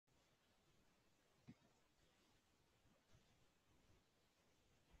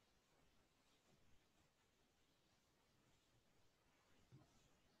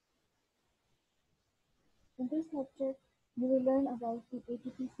In this lecture, you will learn about the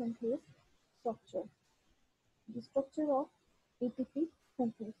ATP synthase structure, the structure of ATP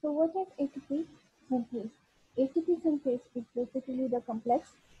synthase. So what is ATP synthase? ATP synthase is basically the complex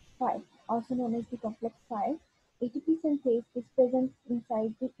 5, also known as the complex 5. ATP synthase is present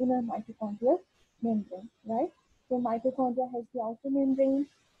inside the inner mitochondrial membrane, right? So mitochondria has the outer membrane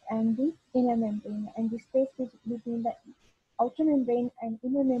and the inner membrane, and the space between the outer membrane and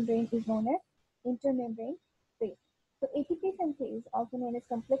inner membrane is known as intermembrane space. So ATP synthase, also known as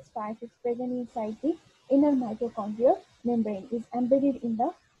complex 5, is present inside the inner mitochondrial membrane, is embedded in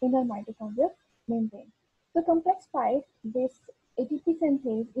the inner mitochondrial membrane. So complex 5, this ATP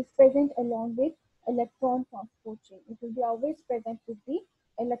synthase is present along with electron transport chain. It will be always present with the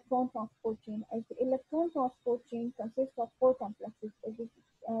electron transport chain, as the electron transport chain consists of 4 complexes.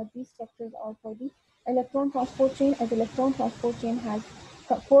 These structures are for the electron transport chain, as electron transport chain has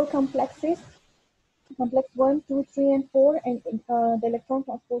 4 complexes, complex 1, 2, 3, and 4, and the electron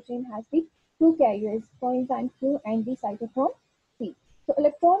transport chain has the 2 carriers, coenzyme Q and the cytochrome C. So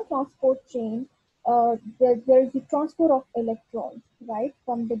electron transport chain, there is the transfer of electrons, right,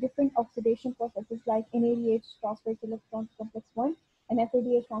 from the different oxidation processes, like NADH transfers electrons to complex 1 and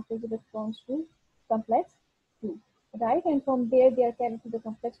FADH transfers electrons to complex 2, right? And from there they are carried to the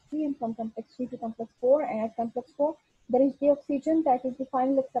complex 3, and from complex 3 to complex 4, and at complex 4 there is the oxygen that is the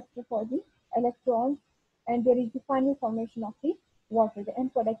final acceptor for the electrons, and there is the final formation of the water. The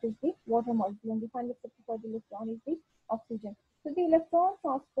end product is the water molecule, and the final acceptor for the electron is the oxygen. So the electron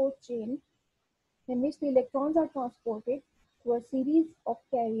transport chain, in which the electrons are transported through a series of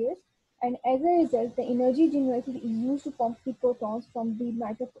carriers, and as a result, the energy generated is used to pump the protons from the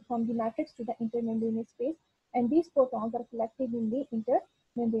matrix to the intermembranous space, and these protons are collected in the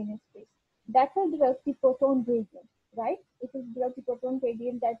intermembranous space. That will develop the proton gradient, right? It will develop the proton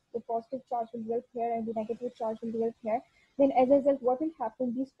gradient, that the positive charge will develop here and the negative charge will develop here. Then as a result, what will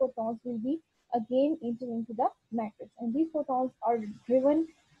happen? These protons will be again enter into the matrix, and these protons are driven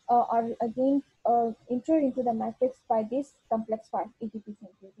are again entered into the matrix by this complex 5 ATP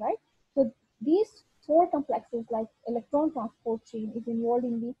synthase, right? So these 4 complexes, like electron transport chain, is involved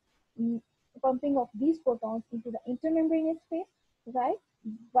in the pumping of these protons into the intermembranous space, right?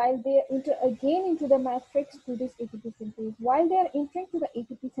 While they enter again into the matrix to this ATP synthase. While they are entering to the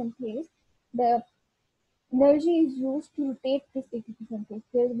ATP synthase, the energy is used to rotate this ATP synthase.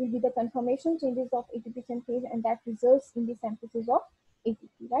 There will be the conformation changes of ATP synthase, and that results in the synthesis of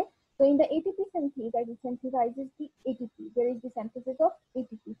ATP, right? So in the ATP synthase, as it synthesizes the ATP, there is the synthesis of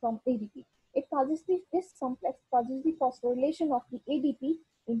ATP from ADP. It causes this complex causes the phosphorylation of the ADP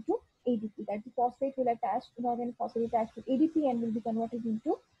into ADP. That the phosphate will attach, inorganic phosphate attach to ADP and will be converted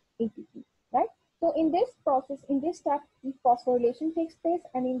into ATP, right? So in this process, in this step, phosphorylation takes place,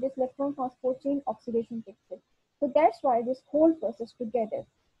 and in this electron transport chain, oxidation takes place. So that's why this whole process together,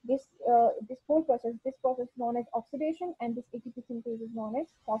 this process is known as oxidation, and this ATP synthase is known as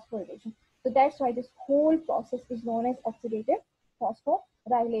phosphorylation. So that's why this whole process is known as oxidative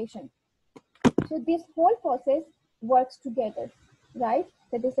phosphorylation. So this whole process works together, right?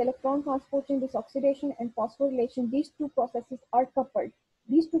 So this electron transport chain, this oxidation and phosphorylation, these 2 processes are coupled.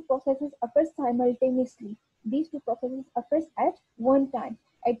 These 2 processes occur simultaneously. These 2 processes occur at one time.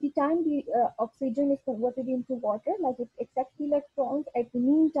 At the time the oxygen is converted into water, like it accepts the electrons, at the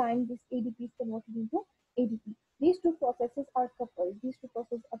meantime this ADP is converted into ADP. These 2 processes are coupled. These 2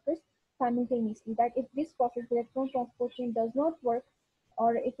 processes occur simultaneously. That if this process, electron transport chain, does not work,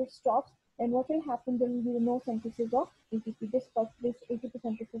 or if it stops, then what will happen? There will be no synthesis of ATP. This ATP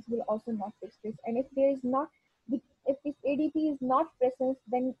synthesis will also not take place. And if there is not, if this ADP is not present,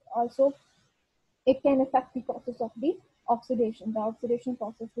 then also it can affect the process of the oxidation. The oxidation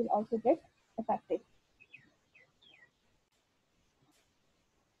process will also get affected.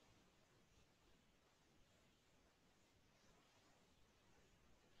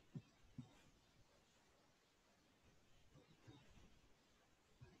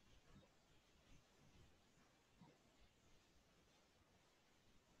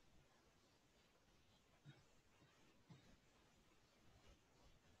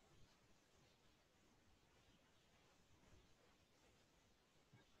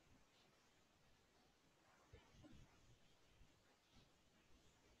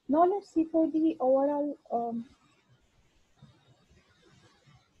 Now let's see for the overall.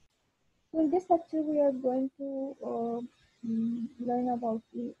 So in this lecture, we are going to learn about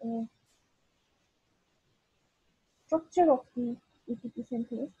the structure of the ATP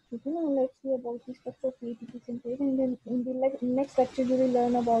synthase. Okay, now let's see about the structure of the ATP synthase, and then in the next lecture, we will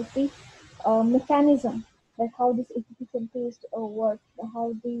learn about the mechanism, like how this ATP synthase works,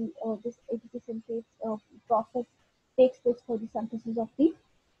 how the this ATP synthase process takes place for the synthesis of the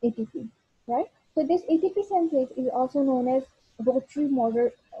ATP, right? So this ATP synthase is also known as rotary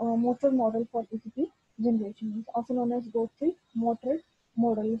motor model for ATP generation. It's also known as rotary motor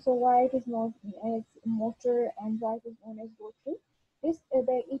model. So why it is known as motor and why it is known as rotary?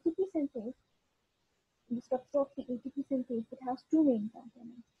 The ATP synthase, the structure of the ATP synthase, it has two main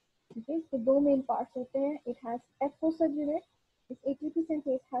components. Okay, so दो main parts होते हैं. It has FO subunit. This ATP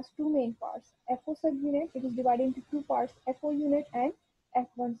synthase has two main parts. FO subunit, it is divided into two parts, FO unit and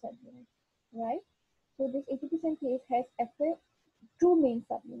F1 subunit, right? So this ATP synthase has FO, two main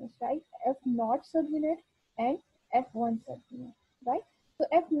subunits, right? F naught subunit and F1 subunit, right? So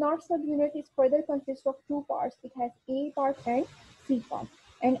F naught subunit is further consists of two parts. It has A part and C part.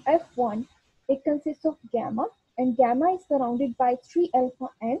 And F1, it consists of gamma, and gamma is surrounded by 3 alpha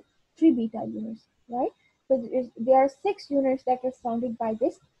and 3 beta units, right? So there are 6 units that are surrounded by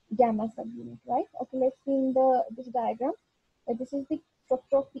this gamma subunit, right? Okay, let's see in this diagram. This is the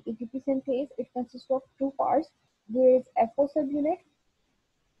structure of the ATP synthase. It consists of two parts. There is FO subunit,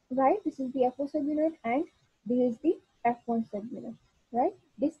 right? This is the FO subunit and this is the F1 subunit, right?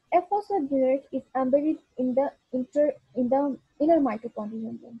 This FO subunit is embedded in the inner mitochondrial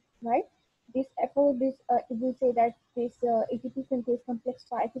membrane, right? This FO, it will say that this ATP synthase complex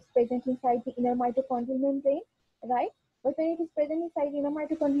 5 is present inside the inner mitochondrial membrane, right? But when it is present inside the inner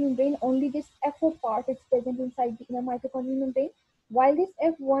mitochondrial membrane, only this FO part is present inside the inner mitochondrial membrane, while this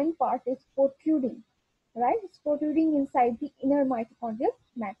F1 part is protruding, right? It's protruding inside the inner mitochondrial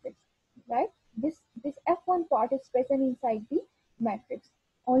matrix, right? This F1 part is present inside the matrix.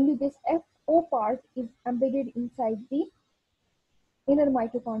 Only this FO part is embedded inside the inner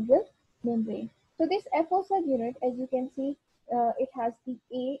mitochondrial membrane. So this FO subunit, as you can see, it has the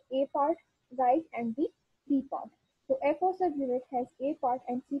A part, right, and the C part. So FO subunit has A part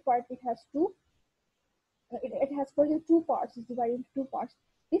and C part. It has it has further two parts. It's divided into two parts.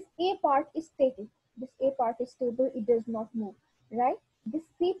 This A part is static. This A part is stable. It does not move, right? This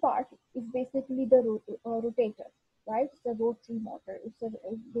C part is basically the rotator, right? It's a rotary motor. It's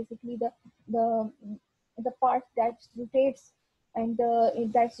basically the part that rotates and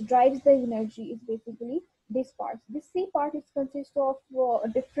that drives the energy is basically this part. This C part is consists of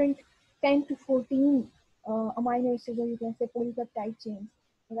different 10 to 14 amino acids, or you can say polypeptide chains,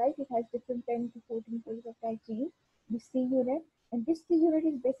 right? It has different 10 to 14 polypeptide chains, the C unit, and this C unit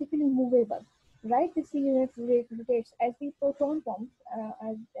is basically movable, right? The C unit rotates as the proton pumps,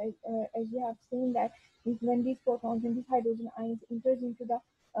 as you have seen that when these protons and these hydrogen ions enters into the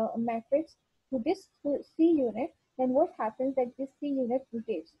matrix to this C unit, then what happens that this C unit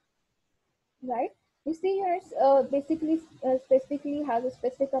rotates, right? You see here, specifically has a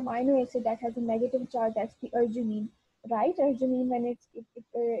specific amino acid that has a negative charge. That's the arginine, right? Arginine, when it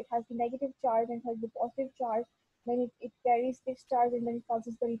has the negative charge and has the positive charge, then it carries this charge and then it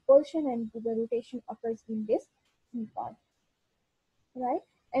causes the repulsion and the rotation occurs in this C part, right?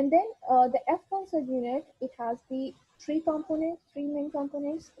 And then the F1 subunit, it has the three main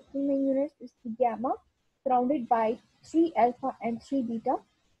components, three main units is the gamma, surrounded by 3 alpha and 3 beta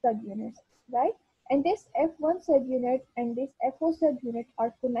subunits, right? And this F1 subunit and this FO subunit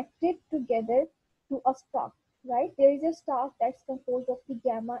are connected together to a stalk, right? There is a stalk that's composed of the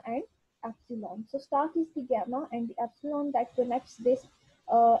gamma and epsilon. So stalk is the gamma and the epsilon that connects this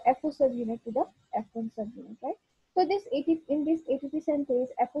FO subunit to the F1 subunit, right? So in this ATP synthase,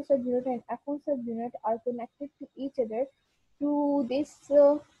 FO subunit and F1 subunit are connected to each other to this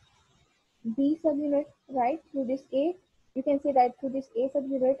B subunit, right? Through this A, you can say that through this A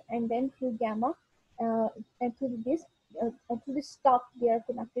subunit and then through gamma and through this stalk, they are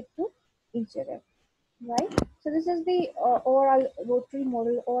connected to each other, right? So this is the overall rotary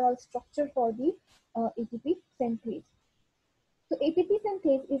model, overall structure for the ATP synthase. So ATP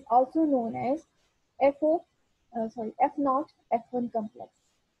synthase is also known as F naught F1 complex,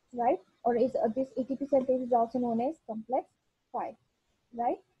 right? Or is this ATP synthase is also known as complex 5,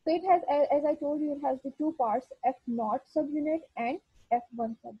 right? So it has, as I told you, it has the two parts, F naught subunit and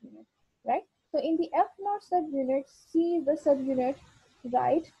F1 subunit, right? So in the F naught subunit, C is the subunit,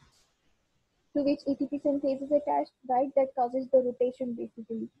 right, to which ATP synthase is attached, right? That causes the rotation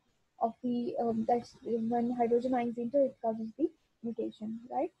basically of the that's when hydrogen ions enter, it causes the mutation,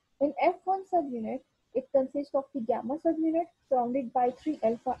 right? In F1 subunit, it consists of the gamma subunit surrounded by 3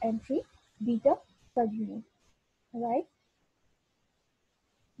 alpha and 3 beta subunit, right?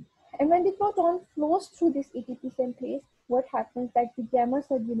 And when the proton flows through this ATP synthase, what happens that the gamma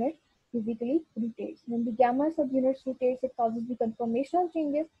subunit physically rotates. When the gamma subunit rotates, it causes the conformational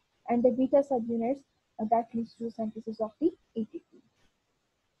changes, and the beta subunits that leads to synthesis of the ATP.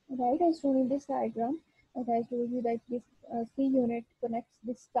 Right, as shown in this diagram. as I told you that this C unit connects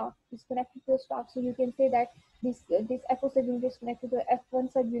this stack, is connected to the stack. So you can say that this FO subunit is connected to the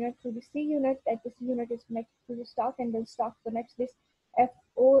F1 subunit through the C unit. That the C unit is connected to the stack, and then stack connects this F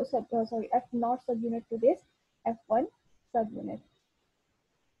naught subunit to this F1 subunit.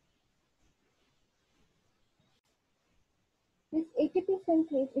 This ATP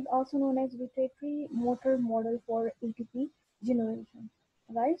synthase is also known as rotatory motor model for ATP generation,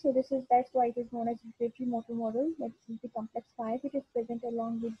 right? So that's why it is known as rotatory motor model. That is the complex 5. It is present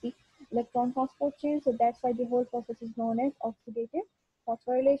along with the electron transport chain. So that's why the whole process is known as oxidative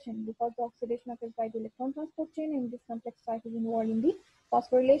phosphorylation, because the oxidation occurs by the electron transport chain, and this complex 5 is involved in the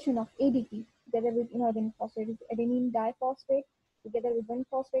phosphorylation of ADP together with inorganic phosphate, adenine diphosphate. Together with one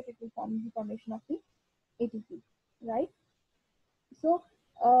phosphate, it will form the formation of the ATP, right? So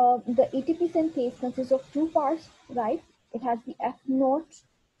the ATP synthase consists of two parts, right? It has the F naught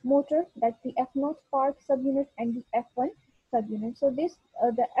motor, that's the F naught part subunit, and the F1 subunit. So this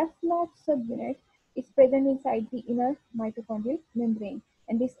the F naught subunit is present inside the inner mitochondrial membrane,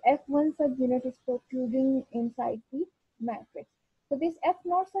 and this F1 subunit is protruding inside the matrix. So this F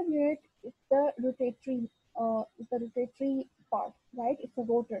naught subunit is the rotatory part, right? It's a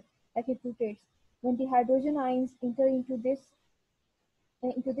rotor, like it rotates. When the hydrogen ions enter into this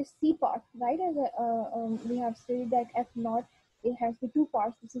C part, right? As we have said that F naught, it has the two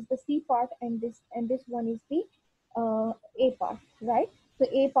parts. This is the C part, and this one is the A part, right? So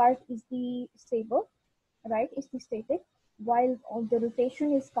A part is the stable, right? Is the static, while the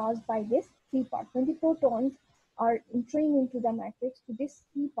rotation is caused by this C part. When the protons are entering into the matrix to this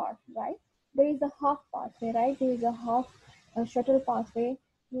C part, right? There is a half pathway, right? There is a half shuttle pathway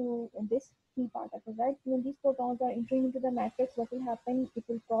to this C particle, right? When these protons are entering into the matrix, what will happen? It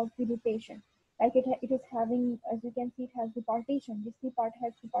will cause the rotation. Like it is having, as you can see, it has the partition. This C part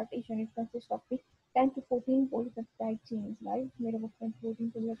has the partition. It consists of the 10 to 14 polypeptide chains, right? It's made up of 10 to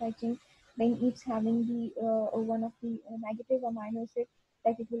 14 polypeptide chains. Then each having the one of the negative amino acid,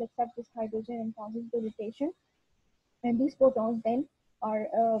 that it will accept this hydrogen and causes the rotation, and these photons then are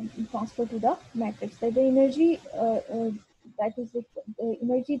transferred to the matrix. So the energy the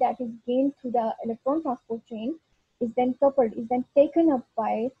energy that is gained through the electron transport chain is then taken up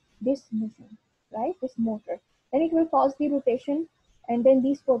by this machine, right? This motor. Then it will cause the rotation, and then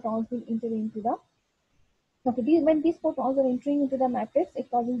these photons will enter into the when these photons are entering into the matrix, it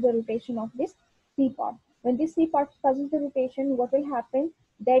causes the rotation of this C part. When this C part causes the rotation, what will happen?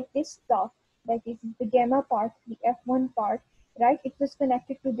 That this stuff, that is the gamma part, the F1 part, right? It is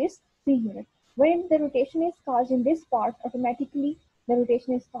connected to this C unit. When the rotation is caused in this part, automatically the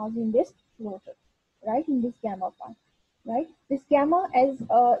rotation is caused in this rotor, right? In this gamma part, right? This gamma as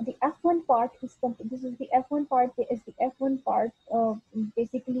the F1 part is this is the F1 part is the F1 part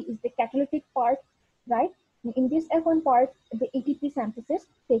basically is the catalytic part, right? In this F1 part, the ATP synthesis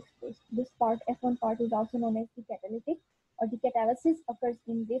takes place. This part, F1 part, is also known as the catalytic, or the catalysis occurs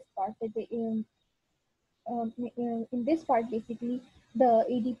in this part. That in this part, basically, the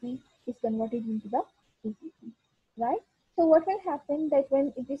ADP is converted into the ATP, right? So what will happen that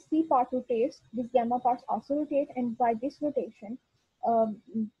when this C part rotates, this gamma parts also rotate, and by this rotation,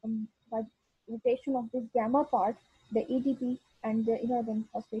 by rotation of this gamma part, the ATP and the inorganic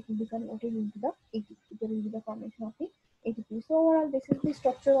phosphate will be converted into the ATP. There will be the formation of the ATP. So overall, this is the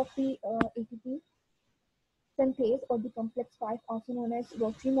structure of the ATP synthase, or the complex 5, also known as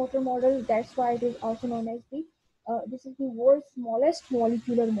rotary motor model. That's why it is also known as the this is the world's smallest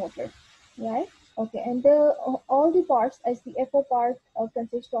molecular motor, right? Okay, and all the parts, as the FO part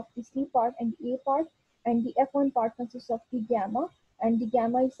consists of the C part and the A part, and the F1 part consists of the gamma, and the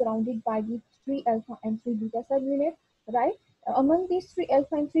gamma is surrounded by the 3 alpha and 3 beta subunit, right? Among these 3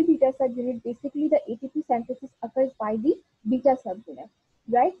 alpha and 3 beta subunit, basically the ATP synthesis occurs by the beta subunit,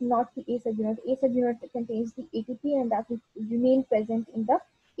 right? Not the A subunit. A subunit contains the ATP, and that will remain present in the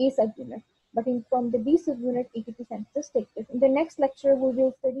A subunit. But from the B subunit, ATP synthesis takes place. In the next lecture, we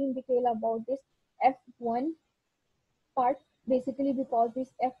will study in detail about this F1 part, basically because this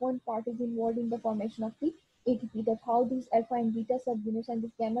F1 part is involved in the formation of the ATP, that how these alpha and beta subunits and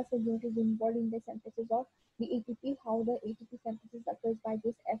this gamma subunit is involved in the synthesis of the ATP, how the ATP synthesis occurs by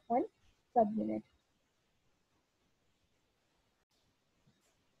this F1 subunit.